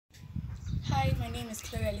Hi, my name is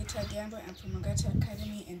Claire Alita Diambo. I'm from Magata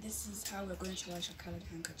Academy, and this is how we're going to wash a colored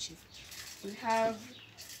handkerchief. We have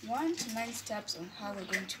 1 to 9 steps on how we're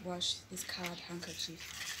going to wash this colored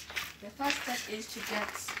handkerchief. The first step is to get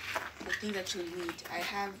the thing that you'll need. I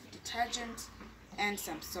have detergent and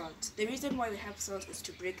some salt. The reason why we have salt is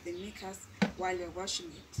to break the mucus while you're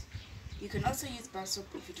washing it. You can also use bar soap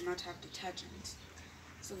if you do not have detergent.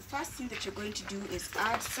 So the first thing that you're going to do is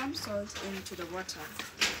add some salt into the water.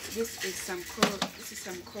 This is some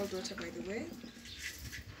cold water, by the way.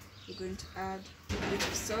 We're going to add a bit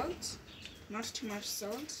of salt, not too much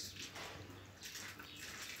salt,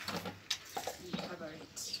 and cover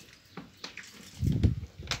it.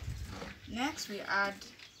 Next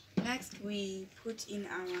we put in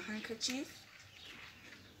our handkerchief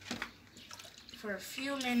for a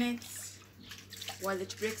few minutes while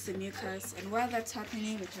it breaks the mucus, and while that's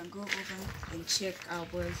happening we can go over and check our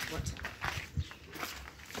boiled water.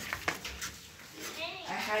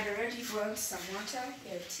 I had already boiled some water,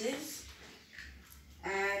 here it is,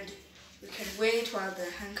 and we can wait while the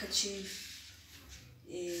handkerchief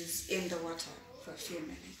is in the water for a few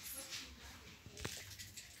minutes.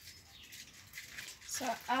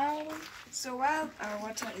 So while our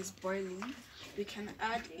water is boiling, we can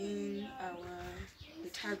add in our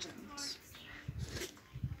detergent.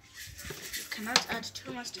 You cannot add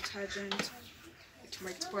too much detergent, it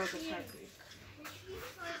might spoil the fabric.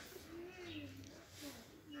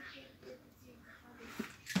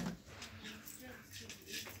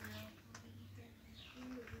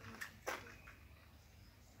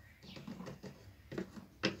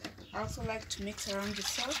 I also like to mix around the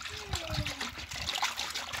soap.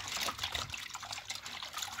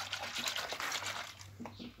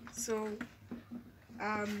 So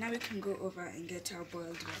now we can go over and get our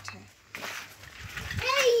boiled water.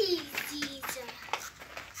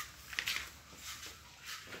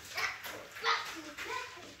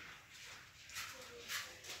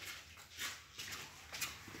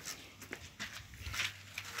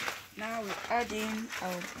 Now we add in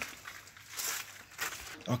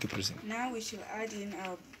Now we shall add in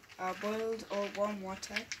our boiled or warm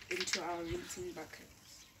water into our rinsing bucket.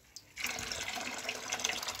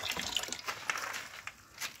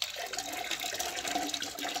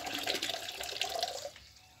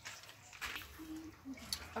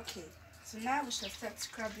 Okay, so now we shall start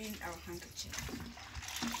scrubbing our handkerchief.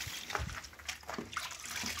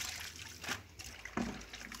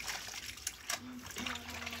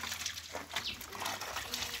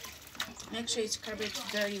 Make sure you scrub it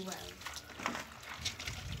very well.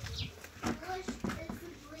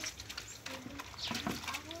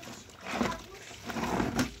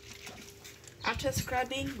 After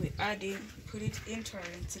scrubbing, we put it into our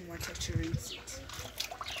rinsing water to rinse it.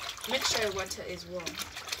 Make sure your water is warm.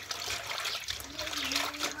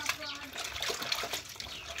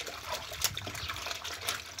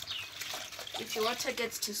 If your water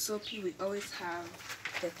gets too soapy, we always have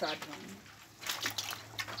the third one.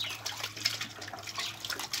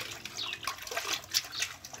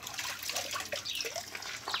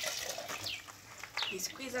 We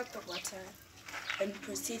squeeze out the water and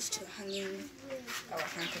proceed to hanging our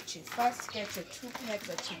handkerchief. First, get the 2 pegs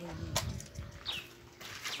that you will need.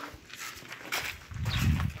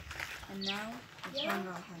 And now we hang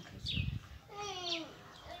our handkerchief.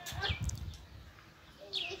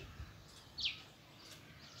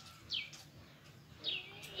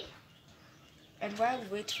 And while we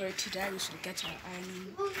wait for it to dry, we should get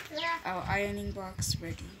our ironing box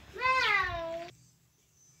ready.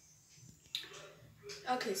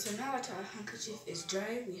 Okay, so now that our handkerchief is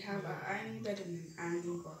dry, we have our ironing bed and an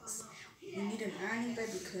ironing box. We need an ironing bed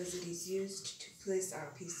because it is used to place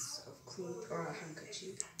our piece of cloth or our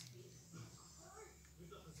handkerchief.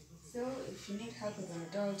 So if you need help with an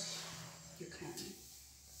adult, you can.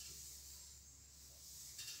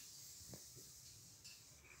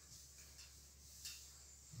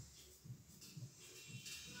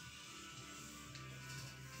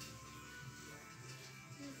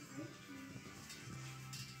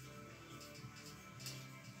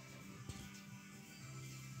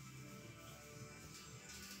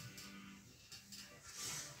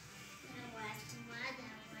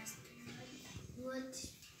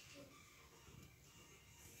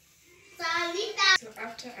 So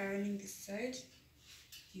after ironing this side,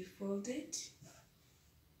 you fold it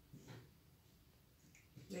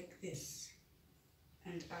like this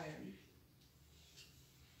and iron.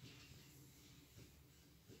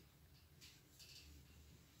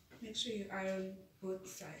 Make sure you iron both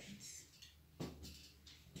sides.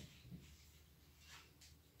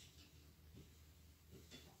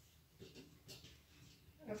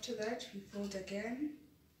 After that, we fold again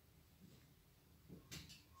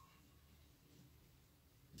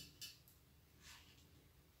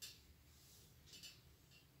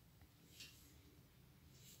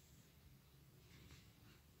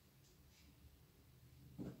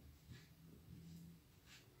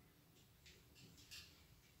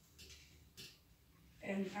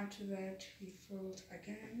after that we fold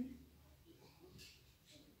again,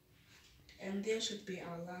 and this should be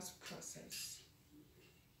our last process.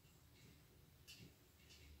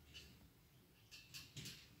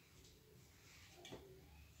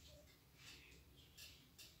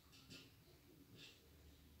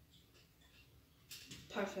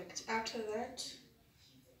 Perfect. After that,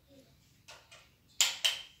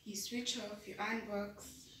 you switch off your iron box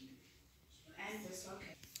and the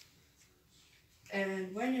socket.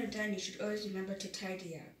 And when you're done, you should always remember to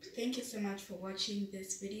tidy up. Thank you so much for watching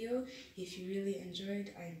this video. If you really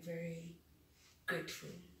enjoyed, I'm very grateful.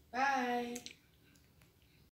 Bye!